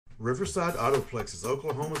Riverside Autoplex is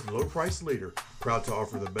Oklahoma's low-price leader, proud to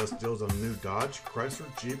offer the best deals on new Dodge, Chrysler,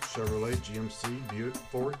 Jeep, Chevrolet, GMC, Buick,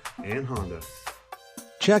 Ford, and Honda.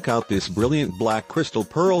 Check out this brilliant black crystal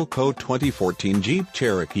pearl coat 2014 Jeep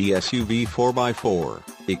Cherokee SUV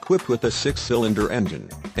 4x4, equipped with a 6-cylinder engine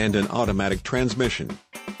and an automatic transmission.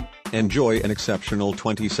 Enjoy an exceptional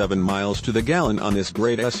 27 miles to the gallon on this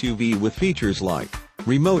great SUV with features like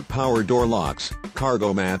remote power door locks,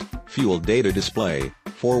 cargo mat, fuel data display,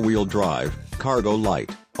 4-wheel drive, cargo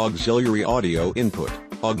light, auxiliary audio input,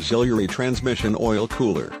 auxiliary transmission oil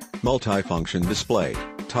cooler, multifunction display,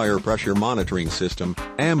 tire pressure monitoring system,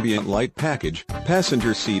 ambient light package,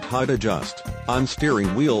 passenger seat height adjust, on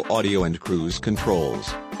steering wheel audio and cruise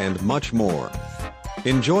controls, and much more.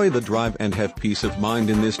 Enjoy the drive and have peace of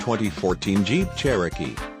mind in this 2014 Jeep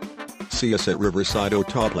Cherokee. See us at Riverside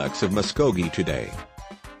Autoplex of Muskogee today.